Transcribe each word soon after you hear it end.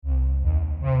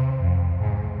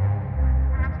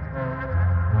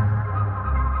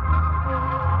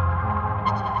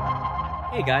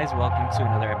Hey guys, welcome to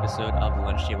another episode of the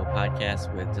Lunch Table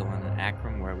Podcast with Dylan and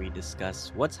Akram, where we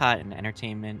discuss what's hot in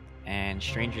entertainment. And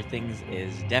Stranger Things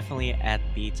is definitely at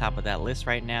the top of that list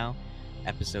right now.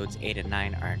 Episodes 8 and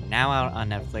 9 are now out on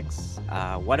Netflix.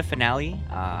 What a finale!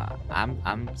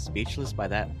 I'm speechless by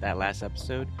that last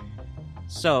episode.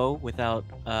 So, without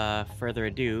further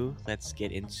ado, let's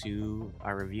get into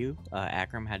our review.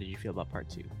 Akram, how did you feel about part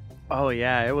 2? Oh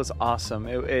yeah, it was awesome.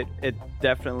 It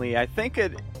definitely. I think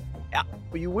it.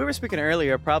 We were speaking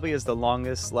earlier. Probably is the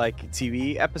longest like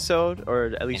TV episode, or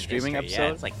at least In streaming history. episode.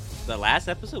 Yeah, it's like the last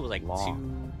episode was like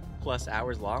Long. 2+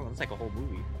 hours long. It's like a whole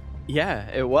movie. Yeah,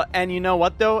 it was. And you know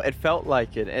what though? It felt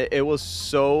like it. It was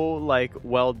so like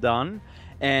well done,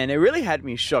 and it really had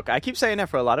me shook. I keep saying that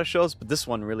for a lot of shows, but this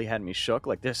one really had me shook.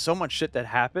 Like there's so much shit that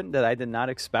happened that I did not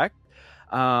expect.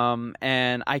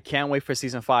 And I can't wait for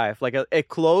season 5. Like it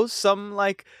closed some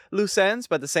like loose ends,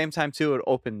 but at the same time too, it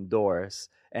opened doors.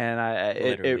 And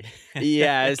Literally.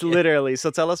 yeah, it's literally.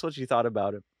 So tell us what you thought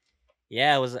about it.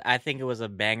 Yeah, it was. I think it was a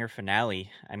banger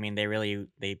finale. I mean, they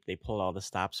pulled all the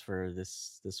stops for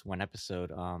this one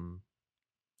episode.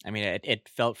 I mean, it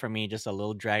felt for me just a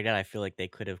little dragged out. I feel like they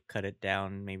could have cut it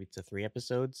down maybe to 3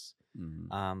 episodes.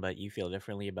 But you feel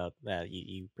differently about that.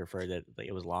 You prefer that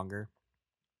it was longer.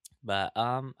 But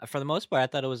for the most part, I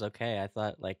thought it was okay. I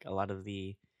thought like a lot of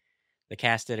the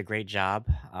cast did a great job.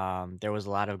 There was a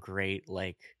lot of great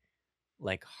like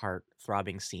heart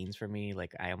throbbing scenes for me.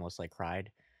 Like I almost like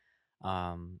cried.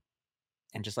 Um,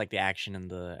 and just like the action and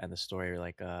the story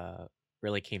like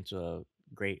really came to a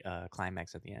great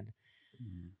climax at the end.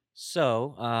 Mhm.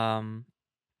 So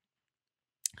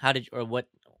how did or what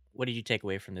did you take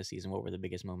away from this season? What were the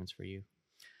biggest moments for you?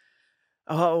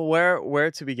 Oh, where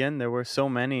to begin? There were so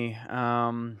many.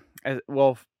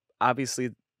 Well,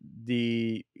 obviously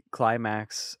the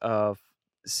climax of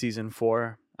season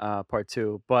 4, part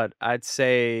 2. But I'd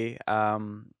say,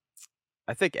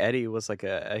 I think Eddie was like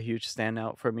a huge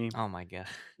standout for me. Oh my god.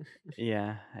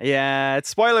 Yeah. It's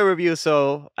spoiler review,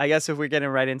 so I guess if we're getting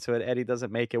right into it, Eddie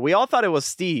doesn't make it. We all thought it was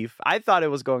Steve. I thought it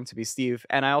was going to be Steve,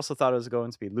 and I also thought it was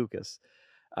going to be Lucas.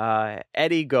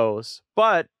 Eddie goes,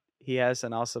 but he has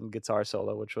an awesome guitar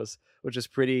solo, which is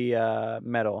pretty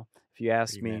metal, if you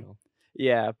ask Pretty me. metal.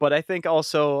 Yeah, but I think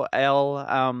also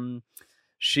Elle,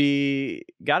 she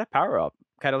got a power up,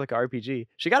 kind of like a RPG.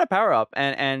 She got a power up,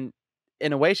 and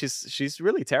in a way, she's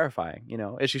really terrifying. You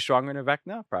know, is she stronger than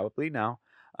Vecna? Probably no.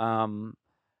 Um,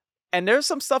 and there's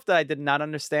some stuff that I did not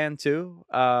understand too,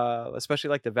 especially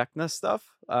like the Vecna stuff.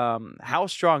 How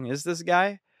strong is this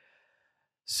guy?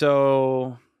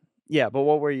 So, yeah, but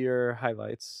what were your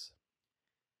highlights?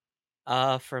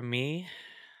 For me,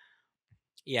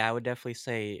 yeah, I would definitely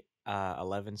say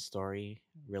 11's story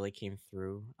really came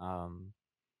through.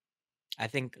 I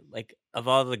think like of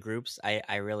all the groups,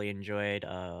 I really enjoyed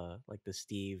like the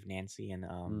Steve, Nancy, and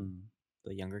Mm.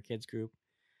 the younger kids group.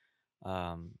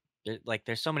 Like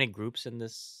there's so many groups in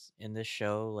this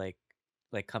show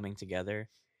like coming together,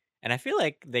 and I feel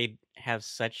like they have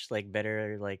such like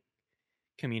better like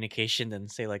communication than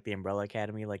say like the Umbrella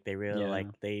Academy. Like they really like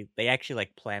Yeah, they actually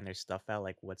like plan their stuff out,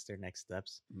 like what's their next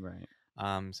steps. right.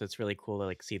 So it's really cool to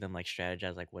like see them like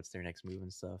strategize like what's their next move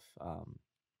and stuff.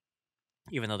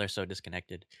 Even though they're so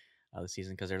disconnected this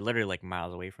season because they're literally like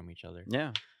miles away from each other.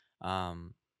 Yeah,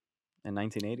 Um, in but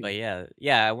 1980.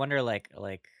 yeah, I wonder like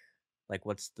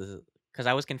what's the because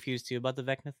I was confused too about the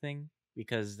Vecna thing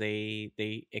because they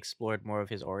explored more of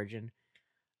his origin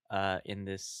in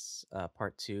this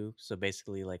part 2. So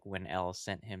basically like when L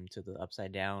sent him to the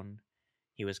upside down,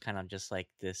 he was kind of just like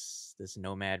this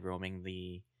nomad roaming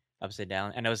the upside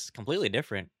down, and it was completely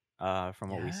different from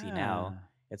what we see now. Yeah,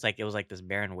 It's like it was like this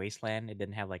barren wasteland. It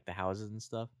didn't have like the houses and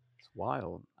stuff. it's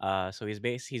wild. So he's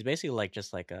basically like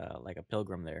just like a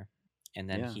pilgrim there, and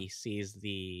then Yeah. he sees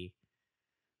the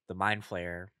mind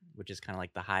flayer, which is kind of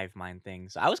like the hive mind thing.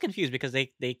 So I was confused because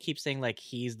they keep saying like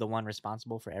he's the one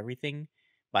responsible for everything,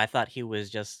 but I thought he was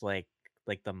just like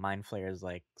the mind flayer's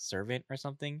like servant or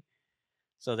something.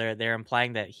 So they're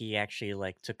implying that he actually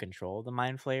like took control of the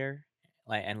mind flayer,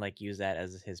 like and like used that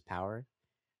as his power.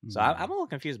 So I'm Mm. a little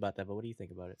confused about that. But what do you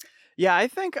think about it? Yeah, I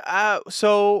think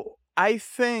so I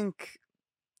think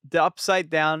the upside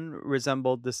down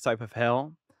resembled this type of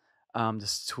hell,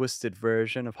 this twisted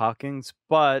version of Hawkins,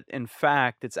 but in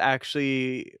fact, it's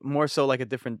actually more so like a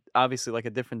different, obviously like a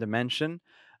different dimension.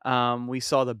 We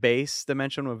saw the base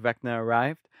dimension when Vecna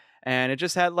arrived, and it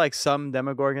just had like some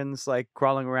Demogorgons like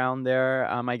crawling around there.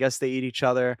 I guess they eat each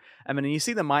other. I mean, you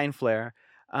see the Mind Flare.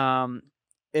 Um,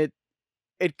 it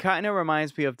it kind of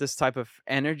reminds me of this type of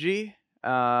energy.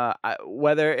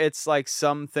 Whether it's like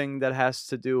something that has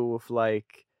to do with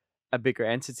like a bigger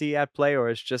entity at play, or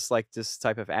it's just like this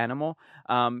type of animal.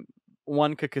 Um,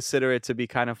 One could consider it to be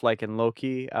kind of like in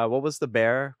Loki. What was the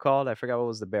bear called? I forgot what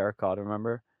was the bear called.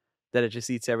 Remember that it just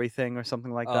eats everything or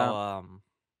something like Oh, that.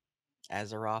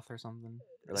 Azeroth or something?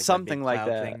 Or, like, that big Something like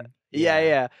cloud that. thing? Yeah, Yeah.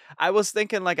 yeah. I was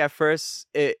thinking like at first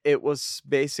it was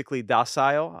basically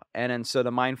docile, and then so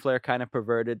the mind flare kind of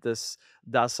perverted this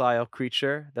docile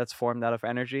creature that's formed out of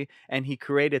energy, and he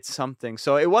created something.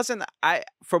 So it wasn't, I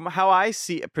from how I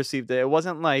see perceived it, it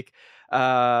wasn't like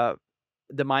uh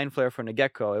the mind flare from the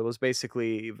get-go. It was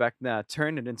basically Vecna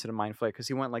turned it into the mind flare because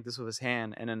he went like this with his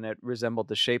hand, and then it resembled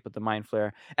the shape of the mind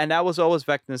flare. And that was always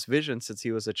Vecna's vision since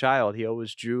he was a child. He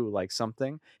always drew like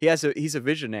something. He's a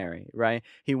visionary, right?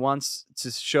 He wants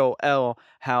to show L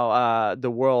how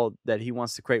the world that he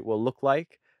wants to create will look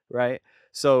like, right?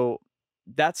 So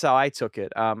that's how I took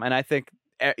it. And I think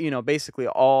basically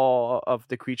all of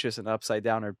the creatures in Upside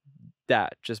Down are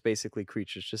that, just basically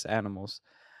creatures, just animals.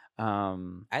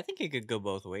 Um, I think it could go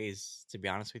both ways, to be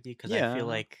honest with you, because yeah.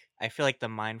 I feel like the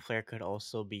Mind Flare could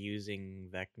also be using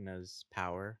Vecna's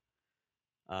power,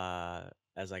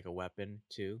 as, like, a weapon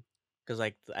too. Because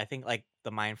like, I think, like,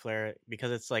 the Mind Flare,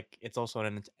 because it's also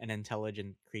an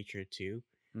intelligent creature too,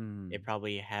 it Mm,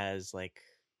 probably has, like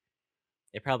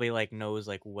it probably, like, knows,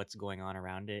 like, what's going on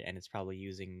around it, and it's probably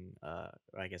using,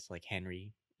 I guess, like,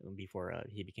 Henry before,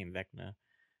 he became Vecna.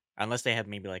 Unless they have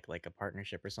maybe, like, a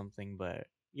partnership or something, but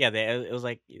yeah, it was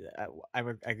like, I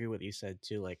agree with what you said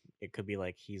too, like, it could be,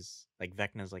 like, he's like,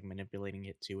 Vecna's, like, manipulating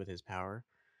it too with his power,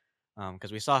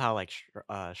 because we saw how, like,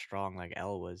 strong, like,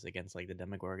 L was against, like, the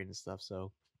Demogorgon and stuff,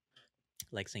 so,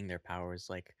 like, seeing their powers,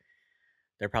 like,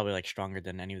 they're probably, like, stronger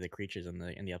than any of the creatures in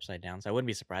the Upside Down, so I wouldn't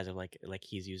be surprised if, like,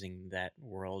 he's using that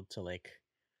world to, like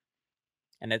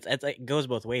and it's like, it goes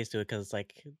both ways too, because it's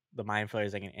like the Mind Flayer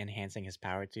is, like, enhancing his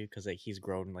power too, because, like, he's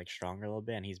grown, like, stronger a little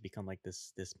bit, and he's become, like,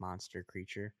 this monster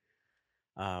creature,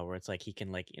 where it's like he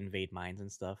can, like, invade minds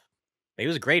and stuff. But he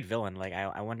was a great villain. Like,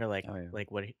 I wonder, oh yeah.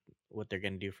 what they're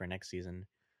gonna do for next season.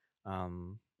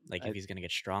 Like, if I, he's gonna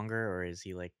get stronger, or is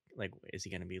he is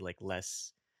he gonna be, like,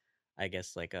 less, I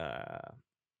guess, like,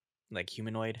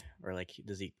 humanoid, or, like,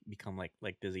 does he become,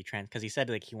 does he because he said,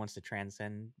 like, he wants to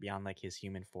transcend beyond, like, his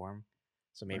human form,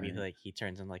 so maybe, right. like, he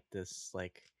turns in, like, this,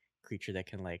 like, creature that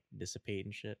can, like, dissipate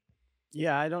and shit.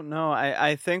 Yeah, I don't know.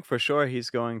 I think for sure he's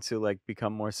going to like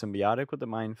become more symbiotic with the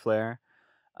mind flare.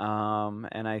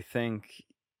 And I think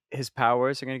his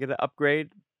powers are going to get an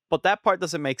upgrade. But that part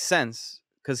doesn't make sense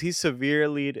because he's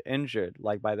severely injured,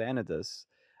 like by the end of this.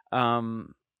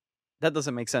 Um, that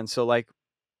doesn't make sense. So, like,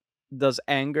 does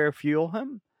anger fuel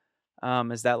him?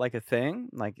 Is that like a thing?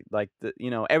 Like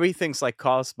everything's like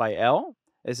caused by L?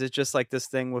 Is it just like this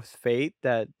thing with fate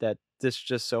that this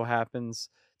just so happens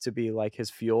to be like his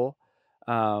fuel?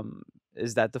 Um,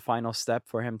 is that the final step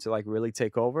for him to like really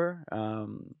take over?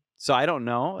 So I don't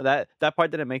know. That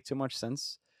part didn't make too much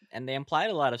sense. And they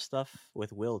implied a lot of stuff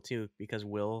with Will too, because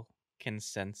Will can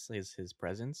sense his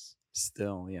presence.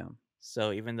 Still, yeah.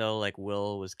 So even though, like,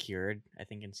 Will was cured, I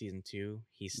think in season 2,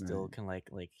 he still Right.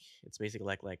 can, it's basically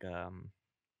like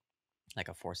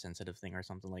a force sensitive thing or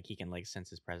something. Like, he can, like, sense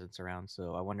his presence around.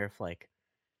 So I wonder if, like,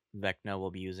 Vecna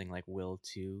will be using, like, Will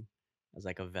too as,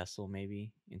 like, a vessel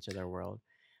maybe into their world.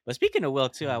 But speaking of Will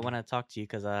too, I want to talk to you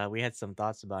because we had some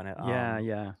thoughts about it. Yeah,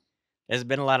 yeah. There's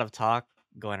been a lot of talk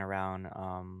going around,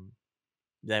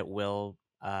 that Will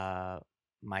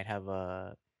might have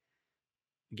a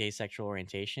gay sexual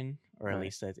orientation, or at Right.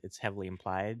 least that it's heavily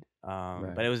implied.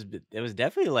 But Right. it was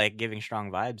definitely, like, giving strong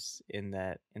vibes in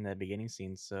that beginning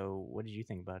scene. So what did you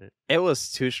think about it? It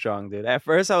was too strong, dude. At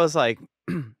first, I was like,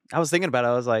 I was thinking about it.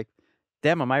 I was like,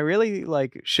 damn, am I really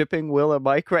like shipping Will and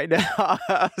Mike right now?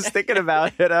 I was thinking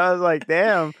about it. I was like,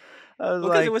 damn. I was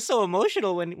Well, because it like, was so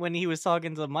emotional when he was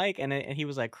talking to Mike, and he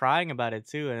was, like, crying about it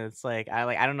too. And it's like,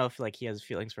 I don't know if, like, he has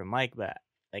feelings for Mike, but,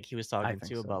 like, he was I talking think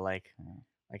too so. about,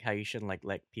 Yeah. how you shouldn't, like,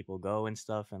 let people go and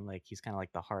stuff, and, like, he's kind of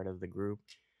like the heart of the group.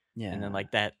 And then, Yeah.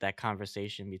 like, that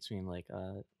conversation between, like,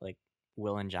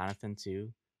 Will and Jonathan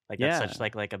too, like, that's such, Yeah.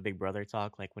 like, a big brother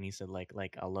talk, like, when he said,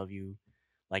 "I love you,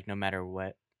 like, no matter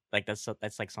what." Like, that's,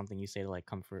 like, something you say to, like,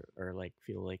 comfort, or, like,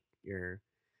 feel like your,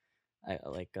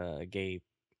 like, a gay,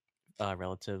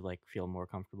 relative, like, feel more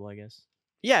comfortable, I guess.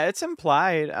 Yeah, it's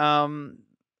implied.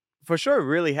 For sure,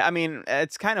 really. I mean,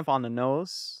 it's kind of on the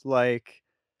nose. Like,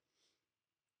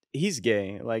 he's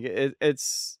gay. Like,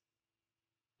 it's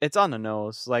on the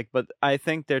nose, like, but I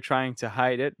think they're trying to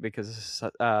hide it because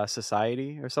of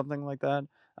society or something like that,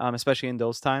 especially in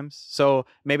those times. So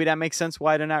maybe that makes sense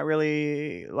why they're not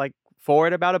really like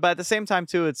forward about it. But at the same time,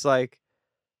 too, it's like,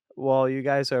 well, you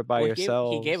guys are by Well, he gave a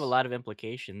yourselves. lot of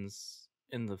implications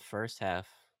in the first half,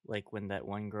 like when that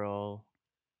one girl,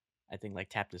 I think, like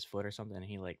tapped his foot or something, and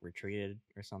he like retreated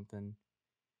or something.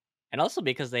 And also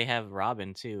because they have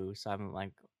Robin too, so I'm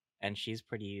like, and she's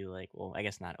pretty like, well, I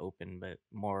guess not open, but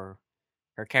more,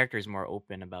 her character is more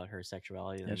open about her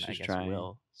sexuality Yeah, than I she's guess trying.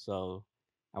 Will. So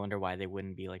I wonder why they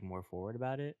wouldn't be like more forward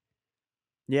about it.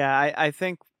 Yeah, I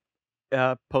think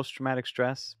post traumatic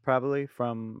stress probably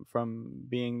from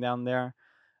being down there.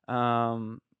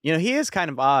 He is kind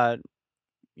of odd.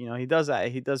 He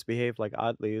does behave like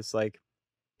oddly. It's like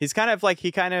he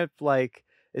kind of like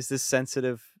is this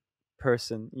sensitive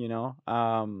person,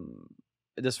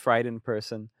 this frightened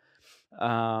person,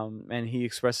 and he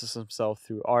expresses himself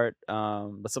through art,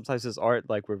 but sometimes his art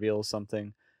like reveals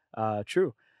something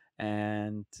true.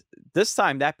 And this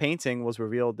time that painting was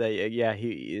revealed that yeah,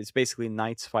 he is basically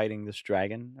knights fighting this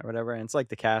dragon or whatever, and it's like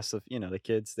the cast of the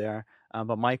kids there,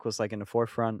 but Mike was like in the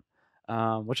forefront,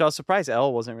 which I was surprised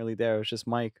Elle wasn't really there. It was just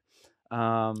Mike.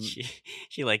 um She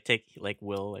she like like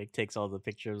Will like takes all the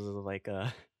pictures of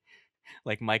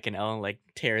like Mike and Ellen like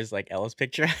tears like Ella's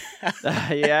picture.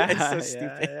 It's so yeah,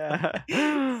 stupid. yeah, Like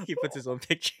yeah. he puts his own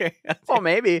picture out Well, there.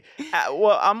 maybe.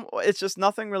 It's just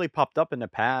nothing really popped up in the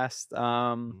past.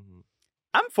 Mhm.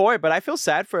 I'm for it, but I feel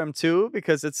sad for him too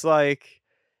because it's like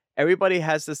everybody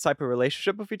has this type of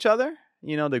relationship with each other,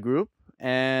 the group.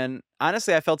 And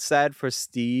honestly, I felt sad for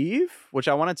Steve, which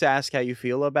I wanted to ask how you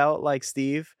feel about like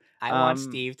Steve. I want Um,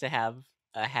 Steve to have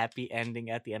a happy ending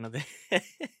at the end of the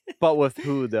but with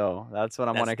who though? That's what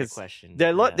I'm That's wondering the because question.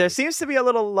 Yeah, there like seems to be a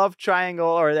little love triangle,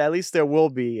 or at least there will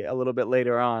be a little bit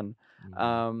later on. mhm,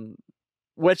 Um,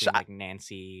 which between like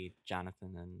Nancy,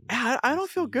 Jonathan, I and don't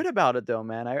feel Steve. good about it though,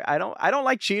 man. I don't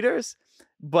like cheaters,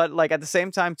 but like at the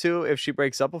same time too, if she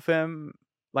breaks up with him,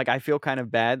 like I feel kind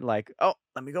of bad. Like, oh,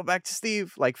 let me go back to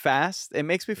Steve like fast. It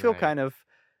makes me feel Right. kind of.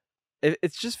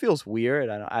 It just feels weird.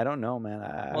 I don't know, man.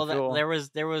 I Well, that feel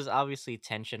there was obviously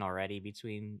tension already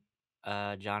between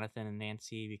Jonathan and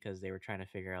Nancy because they were trying to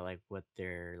figure out like what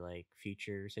their like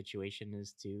future situation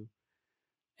is too.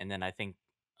 And then I think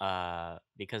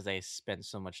because they spent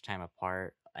so much time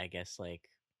apart, I guess like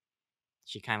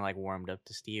she kind of like warmed up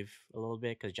to Steve a little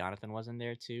bit because Jonathan wasn't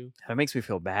there too. it makes me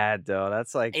feel bad though.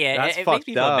 Yeah, That's it makes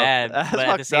me fucked feel up. bad, That's but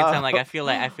at the fucked same time, up. like I feel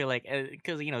like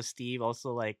because Steve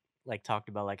also like talked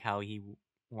about like how he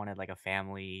wanted like a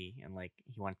family and like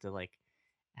he wanted to like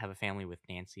have a family with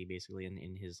Nancy basically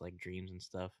in his like dreams and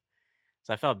stuff.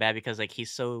 So I felt bad because like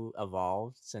he's so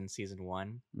evolved since season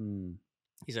one. Mm,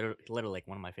 He's literally like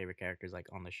one of my favorite characters like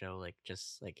on the show. Like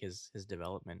just like his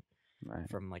development right.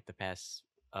 from like the past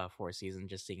four seasons,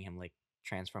 just seeing him like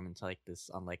transform into like this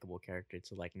unlikable character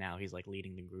to like now he's like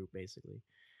leading the group basically.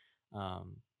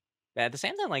 Um, but at the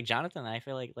same time, like Jonathan, I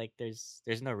feel like there's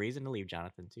no reason to leave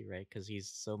Jonathan too, right? Because he's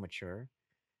so mature.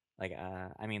 Like,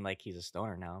 I mean, like he's a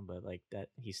stoner now, but like that,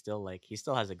 he still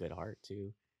has a good heart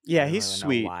too. So Yeah, I don't he's really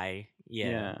know sweet. why.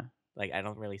 Yeah, Yeah. like I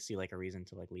don't really see like a reason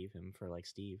to like leave him for like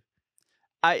Steve.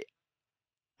 I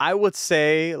I would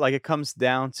say like it comes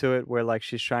down to it where like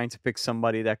she's trying to pick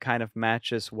somebody that kind of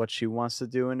matches what she wants to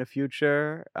do in the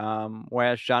future.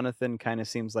 Whereas Jonathan kind of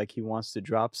seems like he wants to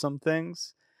drop some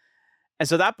things. And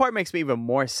so that part makes me even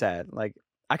more sad. Like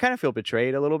I kind of feel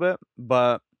betrayed a little bit,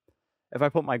 but if I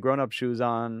put my grown up shoes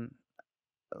on,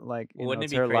 like, Well, wouldn't it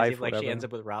it's be her crazy if life, like she ends whatever.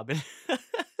 up with Robin?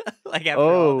 Like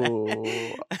after all that,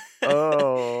 Oh,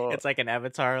 oh, it's like an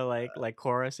Avatar like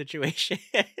Korra situation.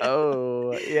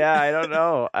 oh, yeah. I don't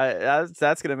know.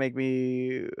 That's gonna make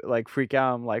me like freak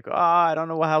out. I'm like, I don't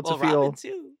know how to Well, Robin feel.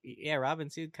 too. Yeah, Robin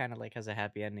too kind of like has a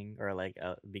happy ending or like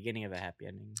a beginning of a happy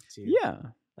ending too.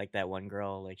 Yeah. Like that one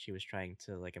girl, like she was trying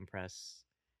to like impress,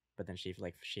 but then she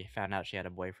found out she had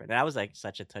a boyfriend. That was like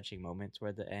such a touching moment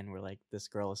toward the end, where like this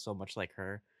girl is so much like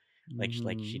her, like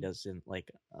she Mhm. doesn't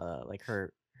like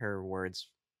her words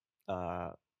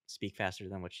uh speak faster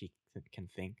than what she can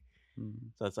think.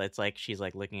 Mhm. So it's like she's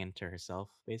like looking into herself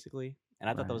basically, and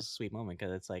I thought that Right. was a sweet moment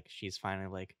because it's like she's finally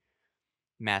like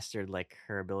mastered like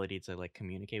her ability to like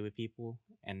communicate with people,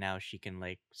 and now she can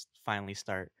like finally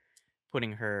start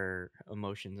putting her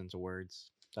emotions into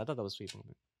words. So I thought that was a sweet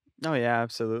moment. Oh yeah,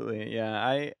 absolutely. Yeah.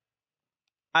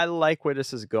 I like where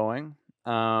this is going.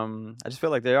 I just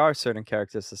feel like there are certain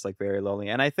characters that's like very lonely.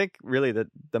 And I think really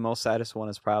the most saddest one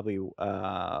is probably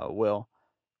Will.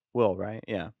 Will, right?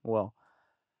 Yeah, Will.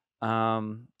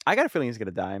 I got a feeling he's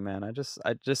gonna die, man. I just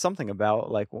something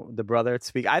about like the brother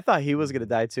speak. I thought he was gonna Mhm.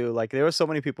 die too. Like there were so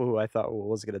many people who I thought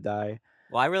was gonna die.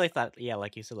 Well, I really thought, yeah,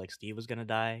 like you said, like Steve was gonna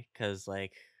die because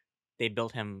like they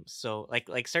built him so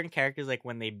like certain characters like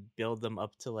when they build them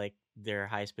up to like their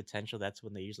highest potential, that's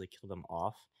when they usually kill them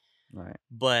off. Right.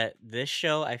 But this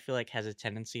show, I feel like has a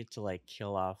tendency to like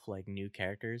kill off like new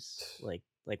characters like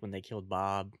like when they killed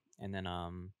Bob, and then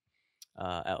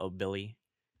Billy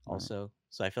Right. also.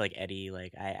 So I feel like Eddie,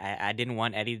 like I didn't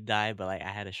want Eddie to die, but like I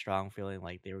had a strong feeling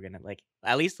like they were gonna like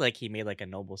at least like he made like a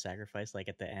noble sacrifice. Like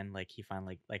at the end, like he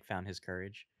finally like found his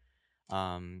courage.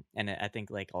 And I think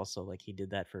like also like he did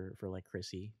that for like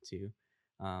Chrissy too.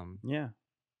 Um, Yeah, so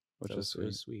which is it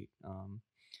was sweet. sweet.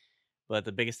 But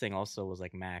the biggest thing also was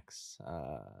like Max.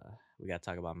 We gotta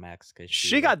talk about Max because she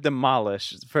She like got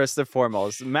demolished first and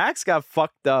foremost. Max got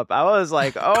fucked up. I was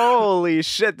like, holy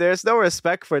shit, there's no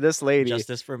respect for this lady.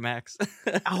 justice for Max.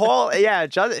 Whole yeah,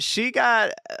 just she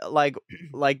got like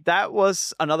that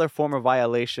was another form of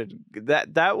violation.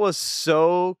 That was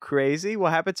so crazy.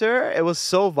 What happened to her? It was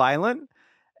so violent.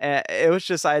 It was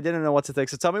just I didn't know what to think.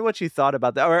 So tell me what you thought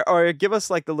about that, or give us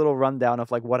like the little rundown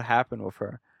of like what happened with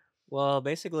her. Well,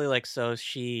 basically, like, so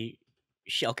she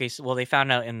okay. So, well, they found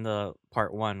out in the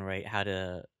part one, right? How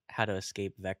to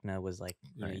escape Vecna was like,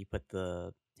 you know, Right. you put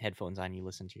the headphones on, you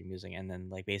listen to your music, and then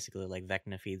like basically like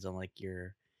Vecna feeds on like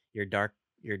your dark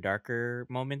your darker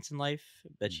moments in life.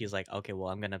 But Mm. she's like, okay, well,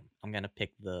 I'm gonna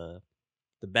pick the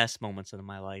best moments of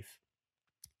my life,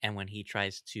 and when he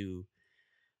tries to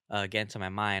get into my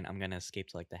mind, I'm gonna escape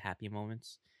to like the happy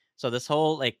moments. So this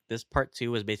whole like this part two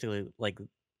was basically like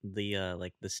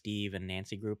the Steve and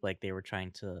Nancy group, like they were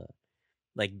trying to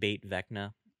like bait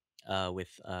Vecna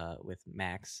with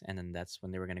Max, and then that's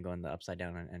when they were gonna go in the upside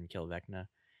down and kill Vecna.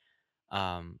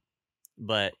 Um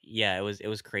but yeah, it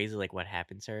was crazy like what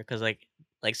happened to her. Cause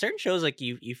like certain shows like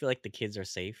you feel like the kids are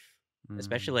safe.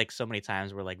 Especially Mm. like so many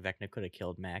times where like Vecna could have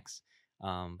killed Max.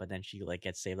 But then she like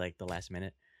gets saved like the last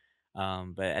minute.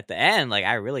 But at the end, like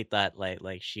I really thought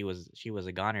like she was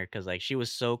a goner because like she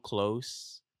was so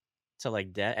close to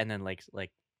like death, and then like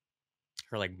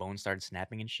her like bones started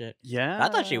snapping and shit. I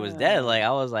thought she was dead. Yeah. Like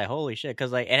I was like, holy shit,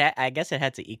 because like I guess it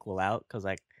had to equal out because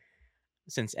like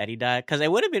since Eddie died, because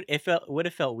it would have been it felt would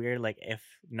have felt weird like if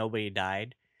nobody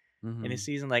died in a Hmm.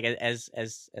 season. Like as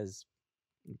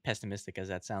pessimistic as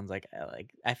that sounds, like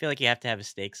I feel like you have to have a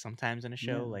stake sometimes in a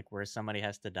show, Yeah. like where somebody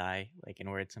has to die, like in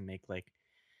order to make like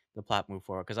the plot move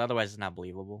forward, because otherwise it's not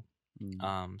believable.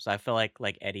 Mm. So I feel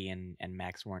like Eddie and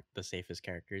Max weren't the safest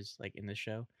characters like in this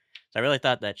show. So I really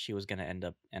thought that she was gonna end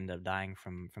up dying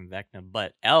from Vecna,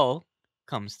 but Elle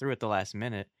comes through at the last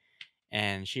minute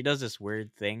and she does this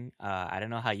weird thing. I don't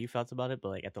know how you felt about it, but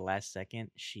like at the last second,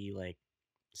 she like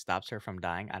stops her from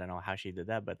dying. I don't know how she did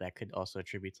that, but that could also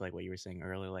attribute to like what you were saying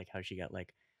earlier, like how she got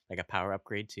like a power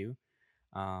upgrade too.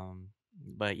 Um,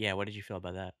 but yeah, what did you feel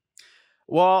about that?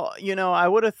 Well, I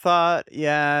would have thought,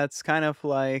 yeah, it's kind of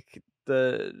like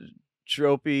the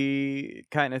tropey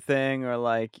kind of thing, or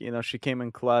like, she came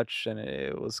in clutch and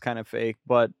it was kind of fake.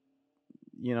 But,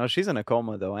 she's in a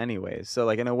coma though, anyways. So,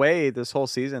 like, in a way, this whole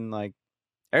season, like,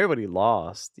 everybody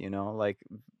lost, like,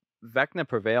 Vecna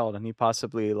prevailed and he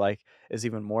possibly, like, is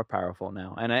even more powerful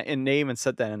now. And they even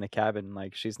said that in the cabin,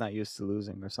 like, she's not used to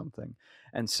losing or something.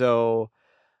 And so,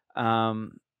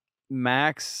 um,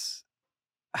 Max.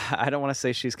 I don't want to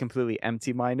say she's completely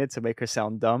empty-minded to make her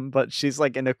sound dumb, but she's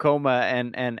like in a coma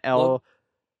and Well, Elle,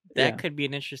 that yeah, could be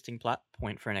an interesting plot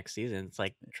point for next season. It's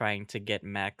like trying to get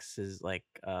Max's like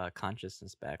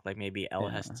consciousness back. Like maybe Elle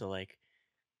has yeah. to like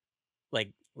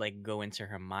go into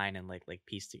her mind and like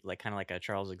piece to, like kind of like a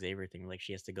Charles Xavier thing. Like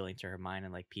she has to go into her mind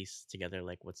and like piece together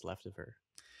like what's left of her.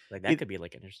 Like that E- could be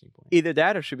like an interesting point. Either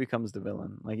that or she becomes the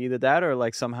villain. Like either that or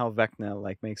like somehow Vecna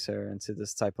like makes her into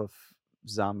this type of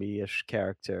zombie-ish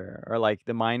character, or like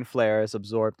the mind flare is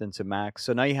absorbed into Max.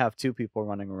 So now you have two people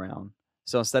running around.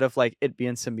 So instead of like it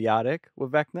being symbiotic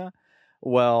with Vecna,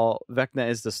 well, Vecna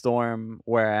is the storm,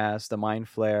 whereas the mind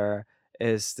flare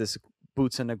is this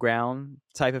boots in the ground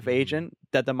type of Hmm. agent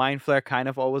that the mind flare kind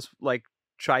of always like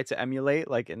tried to emulate,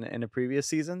 like in the previous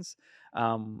seasons.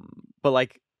 But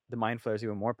like the mind flare is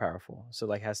even more powerful. So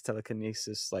like has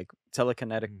telekinesis, like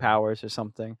telekinetic Hmm. powers or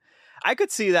something. I could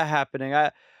see that happening.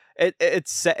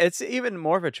 It's even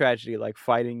more of a tragedy, like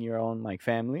fighting your own like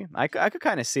family. I could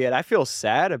kind of see it. I feel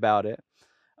sad about it.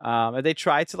 If they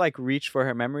tried to like reach for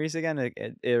her memories again,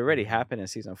 it already Hmm. happened in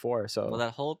season 4. Well,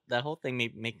 So that whole thing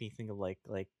make me think of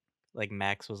like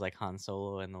Max was like Han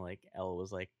Solo and like Elle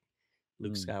was like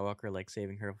Luke mm, Skywalker, like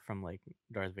saving her from like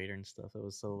Darth Vader and stuff. It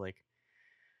was so like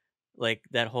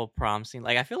that whole prom scene.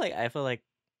 Like I feel like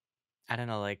I don't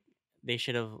know, like they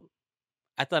should have.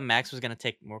 I thought Max was gonna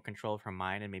take more control of her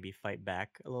mind and maybe fight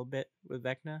back a little bit with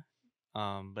Vecna.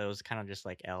 But it was kind of just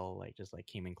like Elle, like just like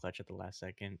came in clutch at the last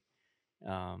second.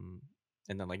 Um,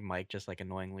 and then like Mike just like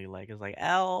annoyingly like is like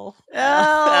Elle,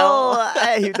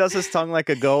 Elle. He does his tongue like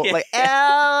a goat, Yeah. like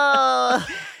L.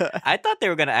 I thought they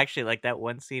were gonna actually like that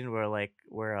one scene where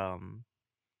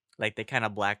like they kind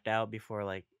of blacked out before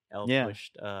like L Yeah,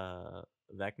 pushed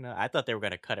Vecna. I thought they were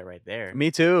gonna cut it right there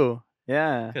me too.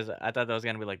 Yeah, because I thought that was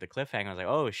gonna be like the cliffhanger. I was like,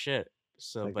 oh shit.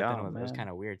 So, like but then oh it was man. kind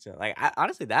of weird. So, like, I,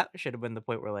 honestly, that should have been the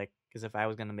point where, like, because if I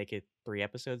was gonna make it 3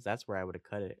 episodes, that's where I would have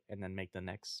cut it and then make the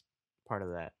next part of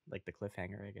that like the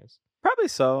cliffhanger, I guess. Probably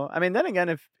so. I mean, then again,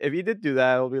 if you did do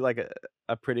that, it'll be like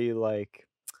a pretty like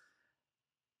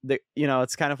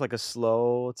it's kind of like a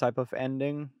slow type of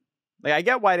ending. Like I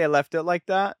get why they left it like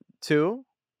that too.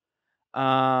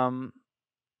 Um,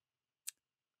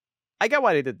 I get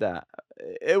why they did that.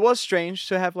 It was strange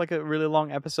to have like a really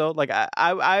long episode. Like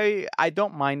I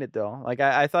don't mind it though. Like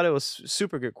I thought it was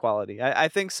super good quality. I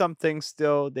think some things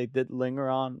still they did linger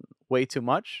on way too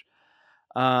much.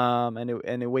 And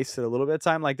it wasted a little bit of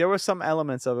time. Like there were some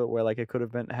elements of it where like it could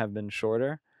have been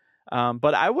shorter.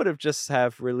 But I would have just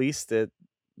have released it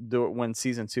when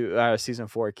season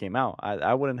 4 came out.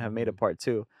 I wouldn't have made a Mm-hmm. part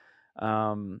 2.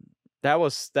 Um that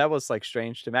was like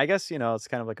strange to me. I guess, it's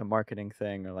kind of like a marketing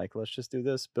thing, or like let's just do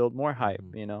this, build more hype,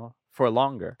 Mm-hmm. for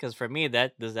longer. Because for me,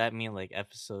 that does that mean like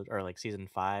episode or like season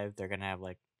 5, they're gonna have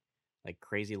like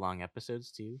crazy long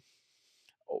episodes too?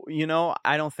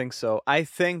 I don't think so. I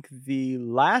think the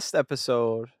last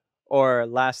episode or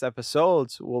last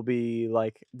episodes will be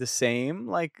like the same,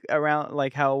 like around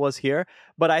like how it was here,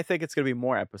 but I think it's going to be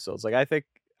more episodes. Like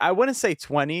I wouldn't say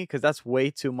 20 cuz that's way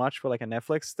too much for like a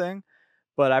Netflix thing,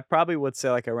 but I probably would say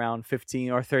like around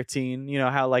 15 or 13,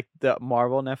 how like the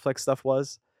Marvel Netflix stuff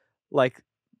was. Like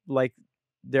like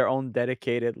their own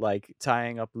dedicated like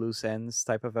tying up loose ends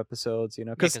type of episodes, Yeah,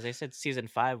 cuz because they said season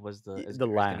 5 was the is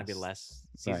gonna be the last.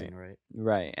 last Right. season, right?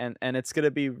 Right. And it's gonna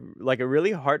be like a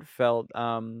really heartfelt,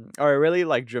 or a really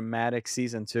like dramatic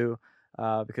season 2,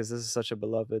 because this is such a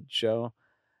beloved show.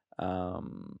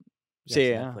 Um so Yes,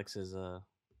 yeah,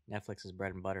 Netflix is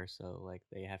bread and butter, so like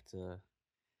they have to.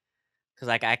 Because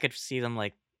like I could see them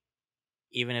like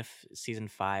even if season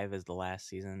 5 is the last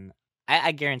season,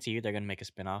 I guarantee you they're gonna make a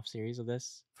spin-off series of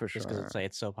this for just because sure.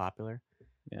 it's so popular.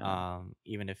 Yeah.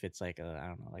 Even if it's like a I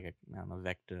don't know, like a I don't know,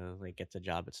 Vector like gets a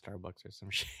job at Starbucks or some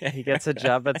shit. He gets a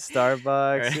job at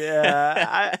Starbucks. Right.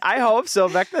 Yeah, I hope so.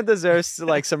 Vecna deserves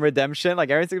like some redemption. Like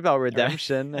everything about Right.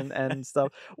 redemption and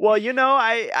stuff. Well,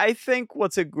 I think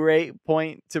what's a great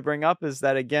point to bring up is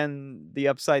that again, the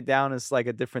Upside Down is like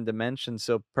a different dimension.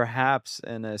 So perhaps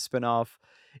in a spinoff,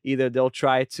 either they'll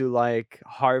try to like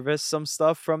harvest some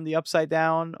stuff from the Upside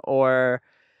Down, or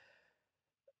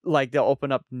like they'll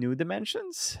open up new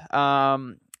dimensions.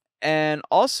 And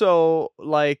also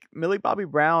like Millie Bobby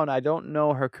Brown, I don't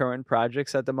know her current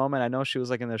projects at the moment. I know she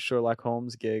was like in the Sherlock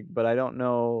Holmes gig, but I don't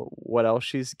know what else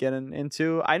she's getting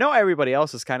into. I know everybody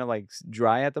else is kind of like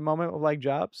dry at the moment with like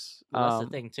jobs. Well, that's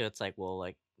the thing too. It's like, well,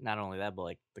 like not only that, but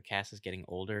like the cast is getting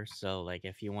older. So like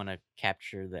if you want to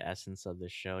capture the essence of the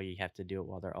show, you have to do it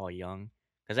while they're all young.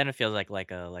 Because then it feels like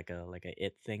a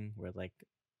it thing where like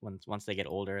once they get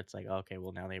older, it's like okay,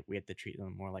 well now we have to treat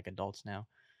them more like adults now.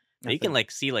 But I you can think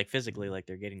like see like physically like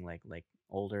they're getting like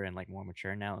older and like more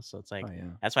mature now. So it's oh like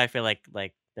yeah. that's why I feel like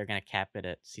they're gonna cap it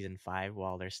at season 5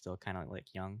 while they're still kind of like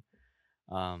young.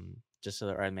 Just so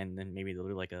that, or I mean, then maybe they'll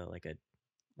do like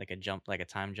a jump, like a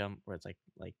time jump where it's like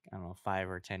I don't know 5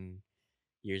 or 10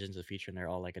 years into the future and they're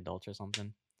all like adults or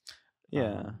something.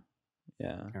 Yeah. Um,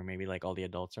 Yeah. or maybe like all the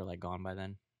adults are like gone by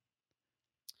then.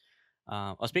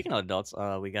 Oh, speaking of adults,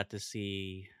 we got to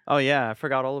see Oh yeah, I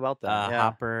forgot all about that. Yeah.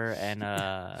 Hopper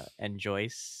and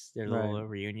Joyce, their Right. little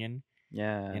reunion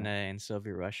Yeah. in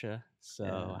Soviet Russia. So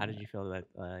how Yeah. did you feel about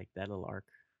like that little arc?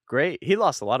 Great. He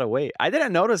lost a lot of weight. I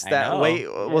didn't notice I that know, weight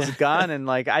was yeah. gone, and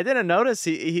like I didn't notice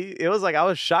he it was like I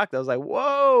was shocked. I was like,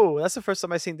 "Whoa, that's the first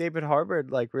time I seen David Harbour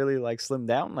like really like slim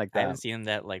down like I haven't that." seen him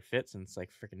that like fit since like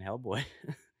freaking Hellboy.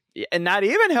 Yeah, and not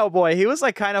even Hellboy. He was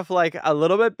like kind of like a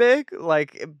little bit big,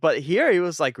 like but here he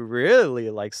was like really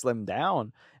like slimmed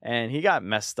down, and he got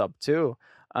messed up too.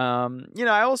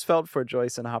 I always felt for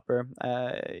Joyce and Hopper.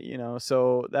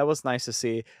 So that was nice to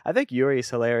see. I think Yuri's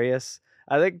hilarious.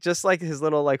 I think just like his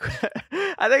little like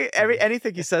I think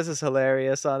anything he says is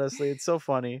hilarious, honestly. It's so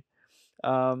funny.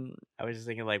 Um I was just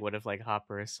thinking, like, what if like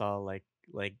Hopper saw like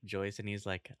Joyce and he's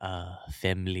like,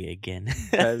 family again.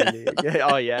 Family. Yeah,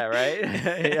 oh yeah, right?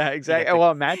 Yeah, He got exactly. the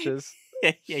Well, it matches.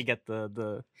 yeah, he got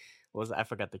the what was it? I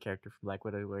forgot the character from Black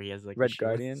Widow where he has like the Red shield,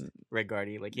 Guardian. Red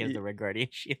Guardian, like he has the Red Guardian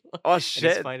shield, Oh and he's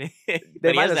shit. fighting, They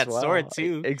but he might has as that sword well.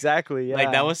 too. Exactly, Like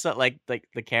that yeah. was so like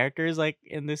the characters like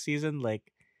in this season like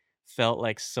felt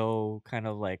like so kind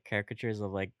of like caricatures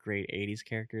of like great '80s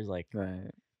characters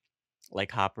Right.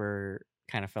 like Hopper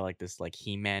kind of felt like this like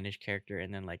He-Man-ish character,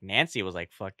 and then like Nancy was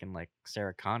like fucking like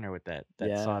Sarah Connor with that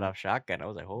sawed Yeah. off shotgun. I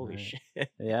was like, holy Right. shit.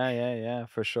 Yeah, yeah, yeah,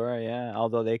 for sure, yeah.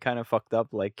 Although they kind of fucked up,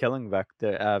 like killing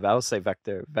Vector. I would say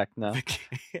Vector, Vecna,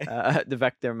 the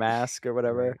Vector mask or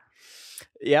whatever. Right.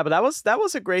 Yeah, but that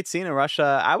was a great scene in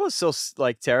Russia. I was so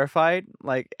like terrified,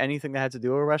 like anything that had to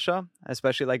do with Russia,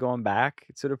 especially like going back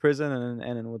to the prison and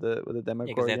then with the Yeah,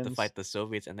 because they have to Demogorgons. fight the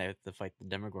Soviets and they have to fight the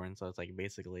Demogorgon, so it's like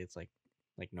basically it's like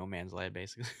no man's land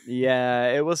basically. Yeah,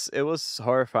 it was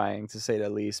horrifying to say the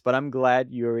least. But I'm glad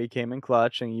Yuri came in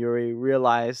clutch and Yuri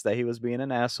realized that he was being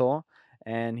an asshole,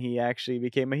 and he actually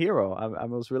became a hero. I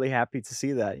was really happy to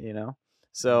see that, you know.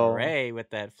 So Murray with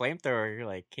that flamethrower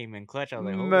like came in clutch. I was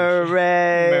like, holy shit.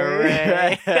 Murray.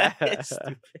 Murray. It's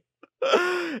stupid.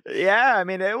 Yeah, I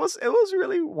mean it was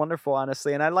really wonderful,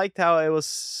 honestly, and I liked how it was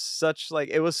such like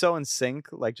it was so in sync,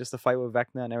 like just the fight with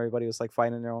Vecna and everybody was like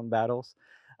fighting their own battles,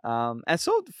 and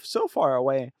so far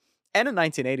away, and in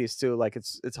 1980s too, like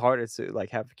it's harder to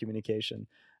like have communication.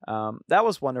 That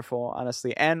was wonderful,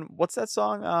 honestly. And what's that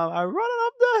song? I'm running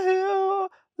up the hill.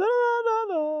 Da, da,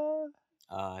 da,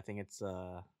 da. I think it's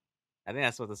I think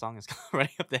that's what the song is called,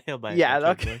 Running Up the Hill by Yeah, Kate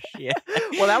okay. Bush. Yeah.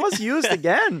 Well, that was used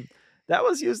again. That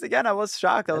was used again. I was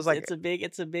shocked. I was That's like,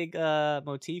 it's a big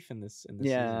motif in this season.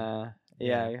 yeah, yeah,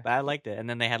 Yeah, yeah. but I liked it. And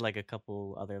then they had like a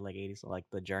couple other like 80s like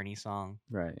the Journey song.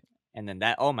 Right. And then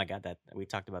that oh my god, that we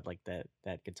talked about like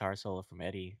that guitar solo from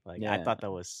Eddie. Like I Yeah. thought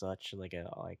that was such like a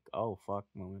like oh fuck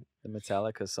moment. The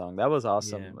Metallica song. That was Yeah.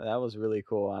 awesome. That was really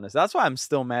cool, honest. That's why I'm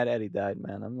still mad Eddie died,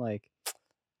 man. I'm like,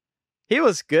 he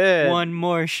was good. One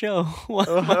more show.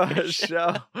 One more show.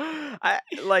 Show. I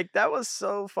like that was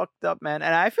so fucked up, man.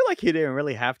 And I feel like he didn't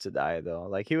really have to die though.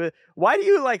 Like he was. Why do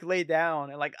you like lay down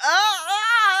and like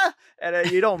and then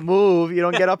you don't move, you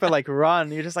don't get up and like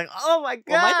run. You're just like, oh my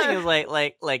Well, my thing god.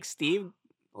 is like Steve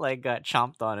like got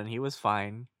chomped on and he was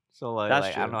fine. So That's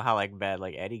like I don't true. know how like bad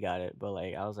like Eddie got it, but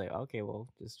like I was like okay, well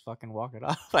just fucking walk it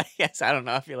off. I guess I don't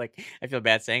know. I feel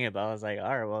bad saying it, but I was like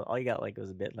all right, well all you got like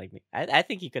was a bit like me. I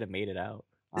think he could have made it out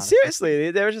honestly.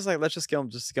 Seriously, they were just like, let's just kill him,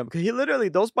 just to kill him. Because he literally,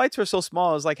 those bites were so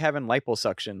small, it was like having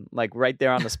liposuction, like right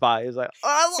there on the spot. He was like,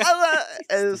 oh,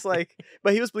 and it's Stupid. like,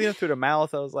 but he was bleeding through the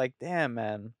mouth. I was like, damn,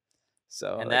 man.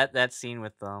 So, And like, that scene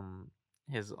with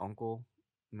his uncle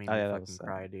made oh me yeah, that was fucking sad.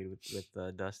 cry, dude.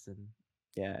 With Dustin.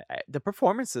 Yeah, the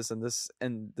performances in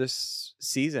this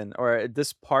season or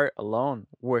this part alone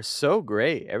were so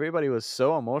great. Everybody was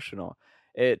so emotional.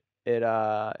 It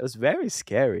was very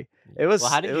scary. Yeah. It Well, was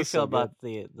how it did you was feel so good.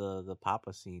 about the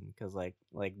Papa scene? Because like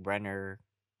Brenner,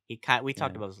 we talked Yeah.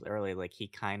 about this earlier. Like he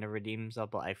kind of redeemed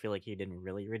himself, but I feel like he didn't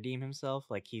really redeem himself.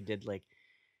 Like he did like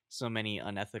so many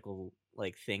unethical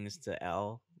like things to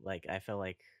Elle. Like I felt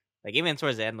like even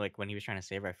towards the end, like when he was trying to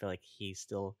save her, I feel like he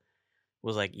still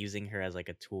was like using her as like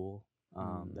a tool.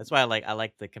 That's Mm, why I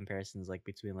like the comparisons like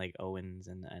between like Owens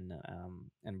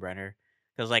and Brenner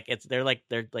because like they're like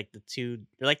they're like two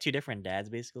different dads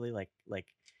basically like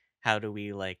how do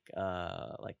we like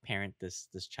parent this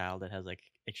child that has like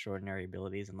extraordinary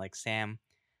abilities and like Sam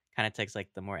kind of takes like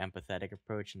the more empathetic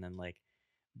approach and then like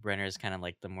Brenner's kind of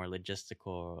like the more logistical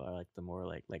or like the more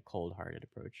like cold hearted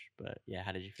approach. But yeah,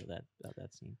 how did you feel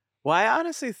that scene? well, I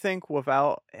honestly think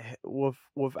without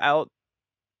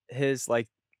his like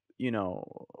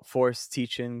forced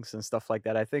teachings and stuff like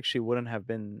that, I think she wouldn't have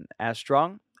been as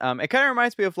strong. It kind of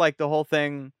reminds me of like the whole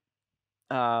thing.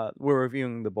 We're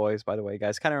reviewing The Boys, by the way,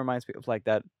 guys. Kind of reminds me of like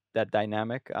that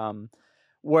dynamic.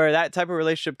 Where that type of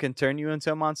relationship can turn you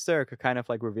into a monster. It could kind of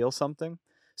like reveal something.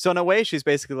 So in a way, she's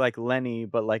basically like Lenny,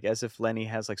 but like as if Lenny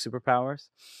has like superpowers,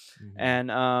 Hmm. and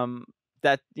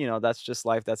that that's just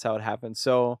life. That's how it happens.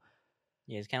 So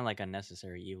Yeah, it's kind of like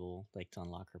unnecessary evil, like to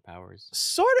unlock her powers.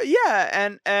 sort of,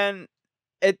 yeah, and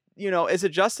it is it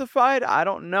justified? I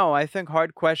don't know. I think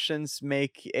hard questions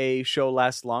make a show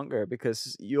last longer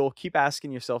because you'll keep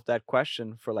asking yourself that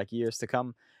question for like years to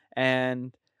come,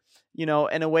 and in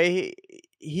a way,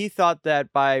 he thought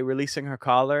that by releasing her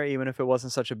collar, even if it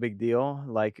wasn't such a big deal,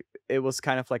 like it was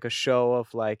kind of like a show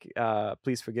of like,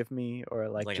 please forgive me, or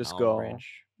It's like like an just olive go.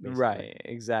 branch, basically. Right,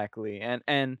 exactly.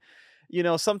 And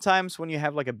sometimes when you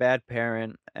have like a bad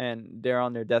parent and they're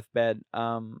on their deathbed,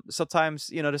 sometimes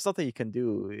there's nothing you can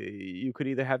do. You could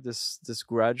either have this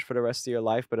grudge for the rest of your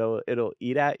life, but it'll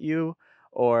eat at you,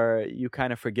 or you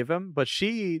kind of forgive him. But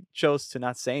she chose to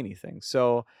not say anything,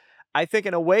 so I think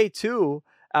in a way too,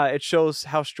 it shows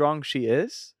how strong she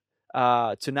is.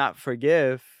 To not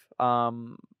forgive,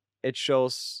 it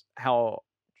shows how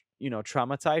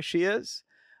traumatized she is.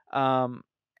 Um,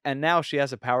 and now she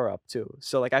has a power up too.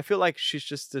 So like I feel like she's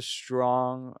just a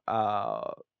strong,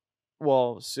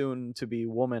 well, soon to be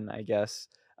woman, I guess.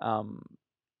 Um,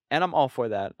 and I'm all for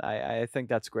that. I think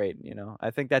that's great.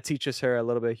 I think that teaches her a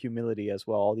little bit of humility as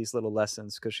well. All these little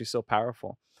lessons because she's so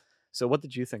powerful. So, what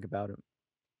did you think about it?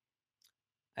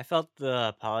 I felt the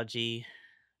apology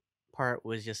part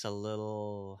was just a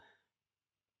little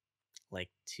like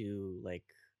too like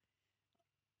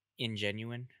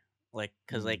ingenuine. Like,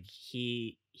 cause like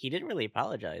Mm, he didn't really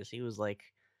apologize. He was like,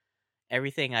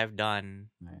 everything I've done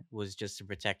right, was just to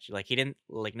protect you. Like he didn't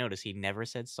like notice he never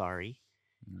said sorry.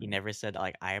 He right. never said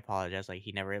like I apologize. Like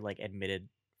he never like admitted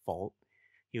fault.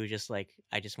 He was just like,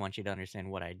 I just want you to understand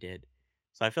what I did.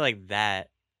 So I feel like that,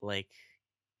 like,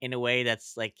 in a way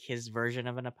that's like his version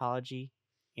of an apology.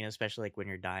 Especially like when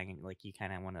you're dying and like you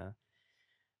kind of want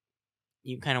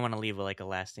to leave like a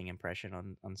lasting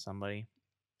impression on somebody.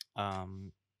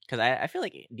 Because I feel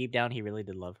like deep down he really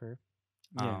did love her.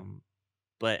 Yeah. Um,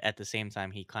 but at the same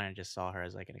time he kind of just saw her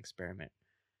as like an experiment.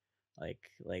 Like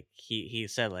he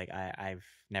said like I've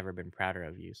never been prouder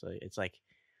of you. So it's like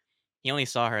he only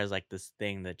saw her as like this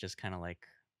thing that just kind of like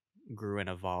grew and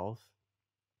evolved,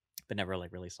 but never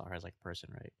like really saw her as like a person,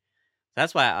 right? So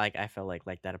that's why I felt like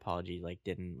that apology like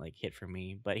didn't like hit for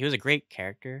me. But he was a great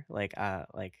character. Like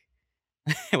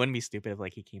it wouldn't be stupid if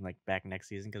like he came like back next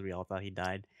season because we all thought he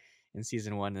died in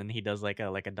season one, and he does like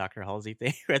a Dr. Halsey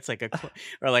thing where it's like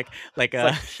or like It's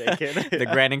like shaken. the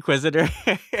Yeah. Grand Inquisitor.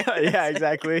 Yeah,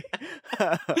 exactly.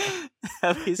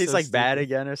 That'd be He's so like bad stupid.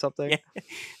 again or something. Yeah,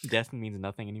 death means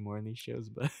nothing anymore in these shows,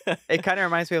 but It kind of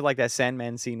reminds me of like that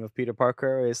Sandman scene with Peter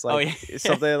Parker. It's oh like yeah, it's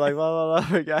something like blah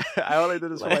blah blah. I only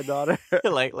did this for my like daughter.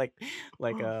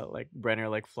 like Brenner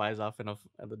like flies off in a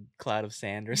cloud of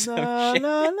sand or some Na shit.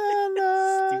 na na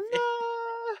na Stupid. na.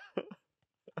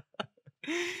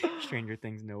 Stranger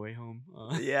Things, No Way Home.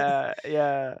 Yeah,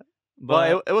 yeah.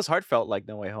 Well, But it was heartfelt like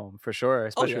No Way Home for sure, oh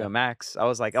especially yeah, with Max. I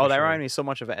was like, oh, for that sure. reminded me so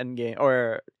much of Endgame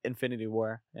or Infinity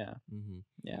War. Yeah, hmm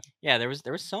yeah. Yeah, there was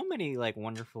so many like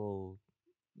wonderful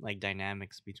like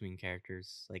dynamics between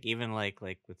characters. Like even like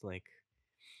with like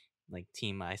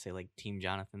team I say like team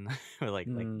Jonathan or like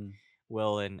Mm,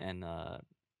 Will and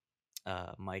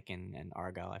Mike and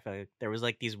Argyle. I feel like there was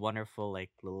like these wonderful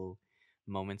like little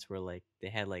moments where like they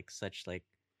had like such like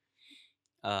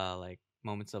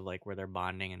moments of like where they're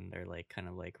bonding and they're like kind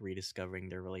of like rediscovering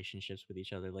their relationships with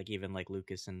each other. Like even like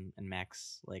Lucas and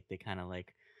Max, like they kind of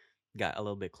like got a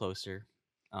little bit closer.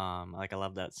 Like I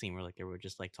love that scene where like they were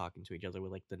just like talking to each other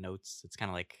with like the notes. It's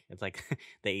like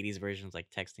the 80s versions like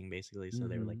texting basically. So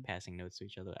they were like mhm. passing notes to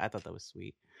each other. I thought that was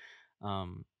sweet.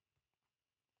 Um,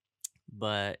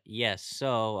 but yes,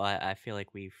 so I feel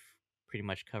like we've pretty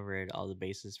much covered all the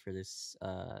bases for this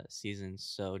season.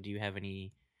 So do you have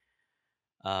any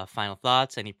final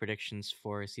thoughts? Any predictions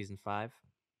for season five?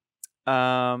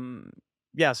 Um,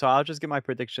 yeah. So I'll just give my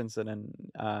predictions and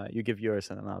then you give yours,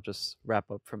 and then I'll just wrap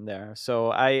up from there.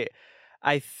 So I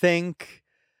think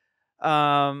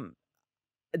um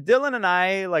Dylan and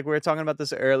I, like we were talking about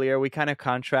this earlier, we kind of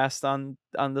contrast on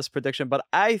this prediction, but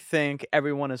I think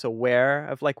everyone is aware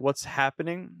of like what's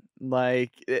happening.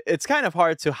 Like it's kind of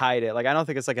hard to hide it. Like I don't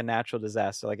think it's like a natural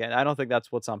disaster. Like I don't think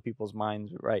that's what's on people's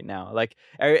minds right now. Like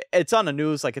it's on the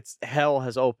news. Like it's hell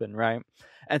has opened, right?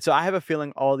 And so I have a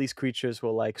feeling all these creatures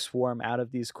will like swarm out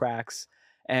of these cracks,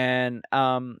 and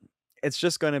it's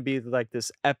just going to be like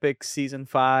this epic season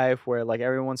 5 where like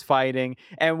everyone's fighting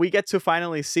and we get to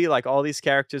finally see like all these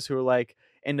characters who are like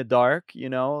in the dark,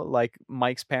 like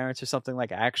Mike's parents or something,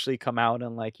 like actually come out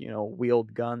and like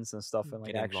wield guns and stuff and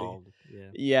like Get actually, involved. Yeah.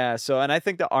 yeah. So and I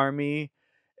think the army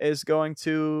is going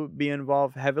to be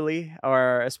involved heavily,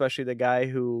 or especially the guy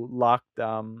who locked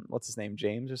what's his name,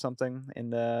 James or something, in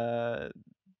the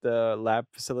lab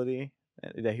facility,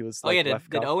 that he was Oh yeah, like did left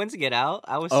did cuffed. Owens get out?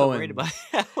 I was so worried about Owens.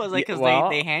 it. I was like, Yeah, because they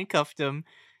well, handcuffed him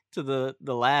to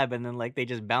the lab, and then like they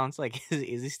just bounced. Like,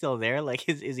 is he still there? Like,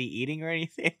 is he eating or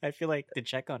anything? I feel like to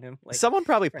check on him, like someone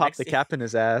probably for popped next the day, cap in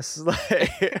his ass.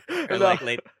 Like, or no.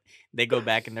 like they go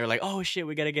back and they're like, oh shit,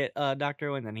 we gotta get Doctor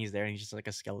Owen. And then he's there, and he's just like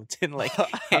a skeleton, like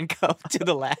handcuffed to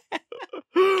the lab.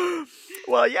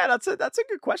 Well, yeah, that's a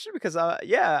good question because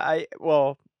yeah,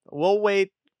 we'll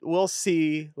wait. We'll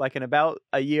see like in about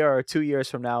a year or 2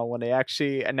 years from now when they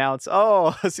actually announce,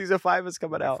 oh, season 5 is When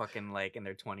coming they're out. fucking like in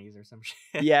their 20s or some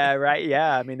shit. Yeah, right.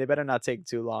 Yeah, I mean they better not take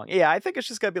too long. Yeah, I think it's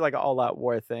just gonna be like an all-out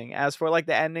war thing. As for like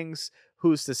the endings,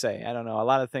 who's to say? I don't know. A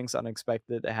lot of things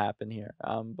unexpected to happen here.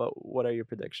 But what are your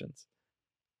predictions?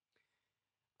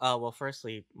 Well,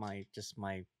 firstly, my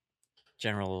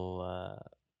general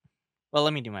well,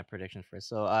 let me do my predictions first.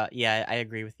 So, yeah, I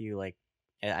agree with you. Like,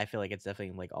 I feel like it's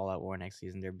definitely like all out war next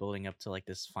season. They're building up to like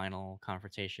this final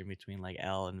confrontation between like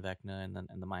L and Vecna and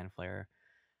the Mind Flayer.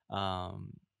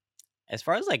 Um, As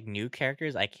far as like new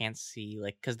characters, I can't see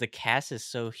like because the cast is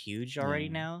so huge already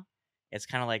Yeah. now. It's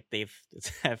kind of like they've.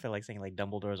 I feel like saying like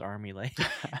Dumbledore's army. Like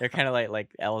they're kind of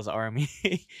like Elle's army.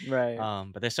 Right.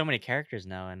 But there's so many characters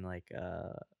now, and like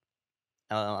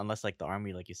unless like the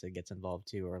army, like you said, gets involved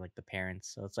too, or like the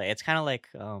parents. So it's like it's kind of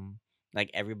like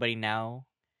everybody now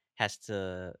has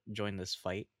to join this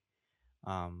fight.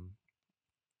 Um,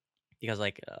 because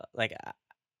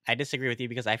I disagree with you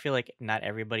because I feel like not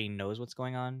everybody knows what's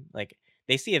going on. Like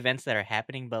they see events that are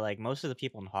happening, but like most of the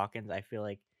people in Hawkins, I feel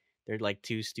like they're like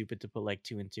too stupid to put like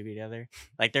two and two together.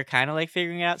 Like they're kind of like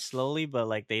figuring it out slowly, but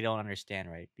like they don't understand,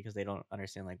 right? Because they don't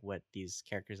understand like what these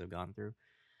characters have gone through.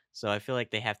 So I feel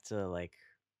like they have to like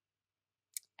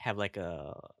have like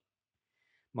a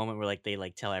moment where like they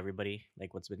like tell everybody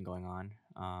like what's been going on.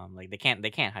 Like they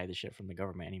can't hide the shit from the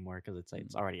government anymore because it's like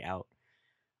it's Mm. already out.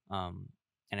 Um,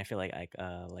 and I feel like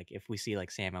if we see like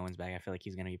Sam Owens back, I feel like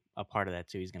he's gonna be a part of that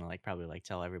too. He's gonna like probably like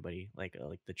tell everybody like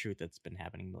the truth that's been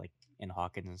happening like in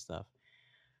Hawkins and stuff.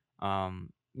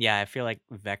 Yeah, I feel like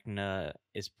Vecna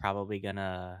is probably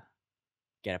gonna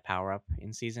get a power up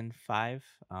in season 5.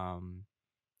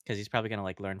 Because he's probably gonna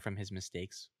like learn from his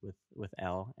mistakes with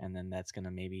L, and then that's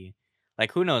gonna maybe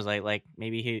like who knows like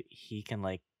maybe he can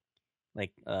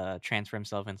transfer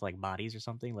himself into like bodies or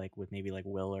something like with maybe like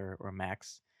Will or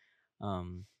Max.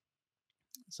 Um,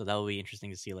 so that will be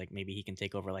interesting to see. Like maybe he can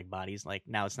take over like bodies. Like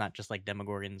now it's not just like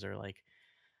Demogorgons or like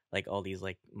all these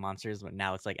like monsters, but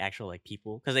now it's like actual like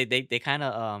people. Because they kind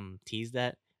of teased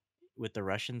that with the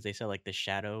Russians. They said like the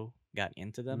shadow got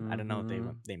into them. I don't know what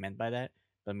Mhm. they meant by that,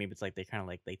 but maybe it's like they kind of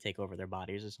like they take over their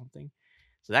bodies or something.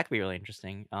 So that could be really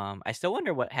interesting. I still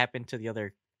wonder what happened to the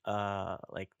other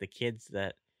like the kids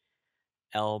that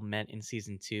Elle met in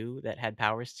season 2 that had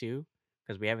powers too,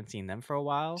 because we haven't seen them for a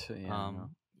while. Yeah, no.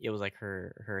 It was like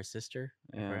her sister,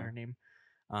 I forgot Yeah. her name.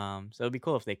 So it'd be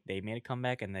cool if they made a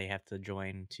comeback and they have to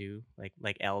join too.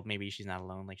 Like Elle, maybe she's not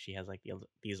alone. Like she has like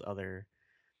these other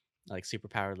like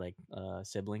superpowered like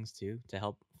siblings too to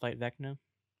help fight Vecna.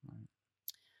 Right.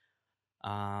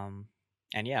 Um,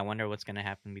 and yeah, I wonder what's gonna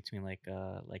happen between like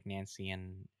Nancy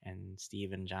and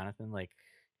Steve and Jonathan. Like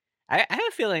I have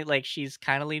a feeling like she's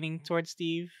kind of leaning towards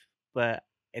Steve, but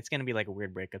it's gonna be like a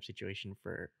weird breakup situation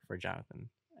for Jonathan.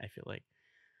 I feel like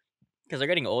because they're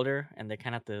getting older and they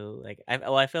kind of have to like.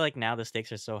 I feel like now the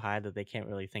stakes are so high that they can't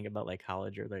really think about like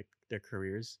college or like their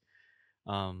careers.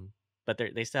 Um, but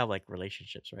they still have like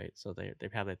relationships, right? So they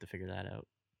probably have to figure that out.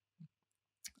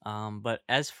 But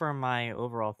as for my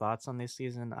overall thoughts on this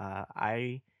season,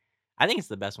 I think it's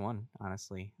the best one,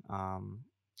 honestly.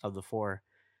 Of the 4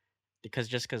 because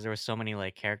just because there were so many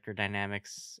like character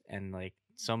dynamics and like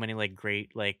so many like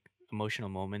great like emotional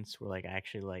moments where like I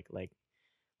actually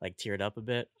like teared up a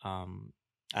bit.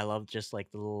 I love just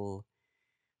like the little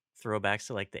throwbacks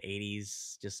to like the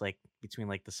 80s, just like between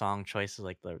like the song choices,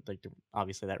 like the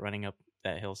obviously that running up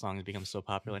that hill song has become so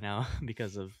popular now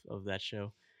because of that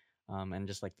show. And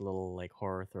just like the little like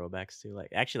horror throwbacks too. Like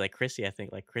actually like Chrissy, I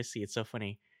think like Chrissy, it's so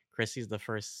funny. Chrissy's the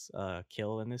first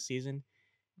kill in this season,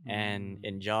 and Mm.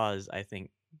 in Jaws, I think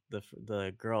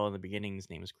the girl in the beginning's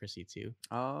name is Chrissy too.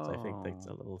 So I think like it's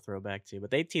a Oh. little throwback too.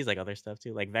 But they tease like other stuff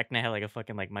too. Like Vecna had like a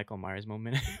fucking like Michael Myers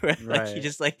moment where like he Right.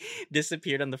 just like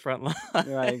disappeared on the front lawn.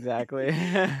 Right, exactly.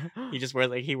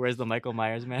 He wears the Michael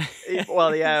Myers mask.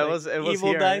 Well, He's yeah, like it was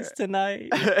evil dies here. tonight.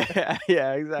 Yeah,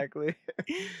 yeah, exactly.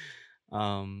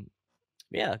 um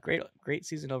yeah, great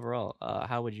season overall.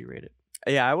 How would you rate it?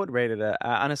 Yeah, I would rate it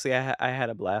honestly, I had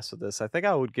a blast with this. I think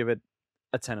I would give it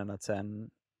a 10 out of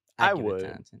 10. I I'd give it 10 out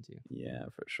would. of 10 too. Yeah,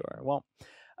 for sure. Well,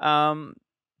 um,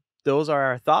 those are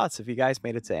our thoughts. If you guys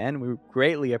made it to end, we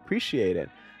greatly appreciate it.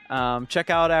 Check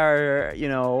out our,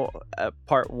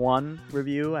 part 1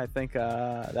 review. I think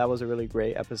that was a really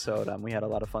great episode. We had a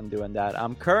lot of fun doing that.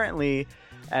 Currently,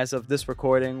 as of this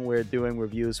recording, we're doing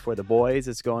reviews for The Boys.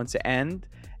 It's going to end.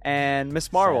 And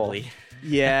Miss Marvel. Sadly.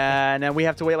 Yeah, and then we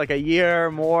have to wait like a year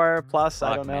more plus. I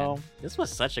Fuck, don't man. know. This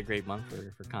was such a great month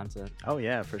for content. Oh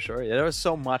yeah, for sure. Yeah, there was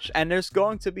so much, and there's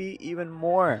going to be even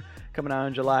more coming out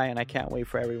in July, and I can't wait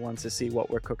for everyone to see what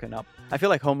we're cooking up. I feel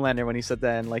like Homelander when he said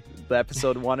that in like the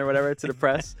episode 1 or whatever to the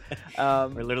press.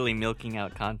 We're literally milking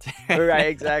out content. Right,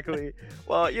 exactly.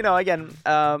 Well, again,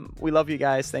 we love you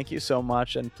guys. Thank you so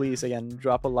much, and please again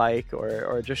drop a like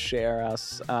or just share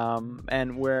us.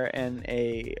 And we're in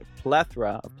a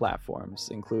plethora of platforms,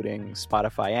 including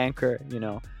Spotify, Anchor,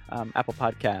 Apple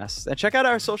Podcasts, and check out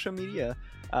our social media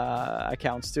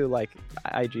accounts too, like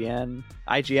IGN,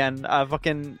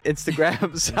 fucking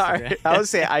Instagram. Sorry, I was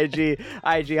saying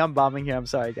IG. I'm bombing here. I'm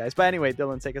sorry, guys. But anyway,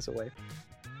 Dylan, take us away.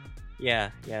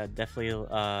 Yeah, definitely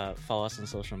follow us on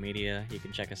social media. You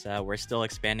can check us out. We're still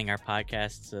expanding our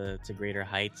podcast to greater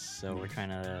heights, so we're Mm. trying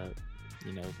to,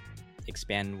 you know,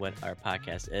 expand what our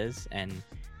podcast is. And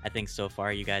I think so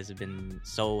far you guys have been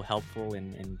so helpful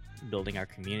in building our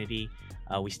community.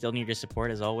 We Mm. still need your support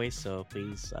as always, so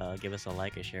please give us a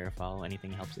like, a share, a follow.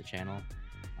 Anything helps the channel,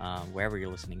 wherever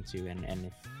you're listening to. And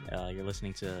if you're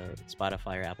listening to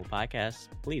Spotify or Apple Podcasts,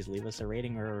 please leave us a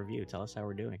rating or a review. Tell us how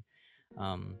we're doing.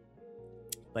 Um,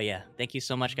 but yeah, thank you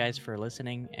so much, guys, for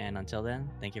listening. And until then,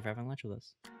 thank you for having lunch with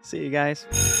us. See you guys.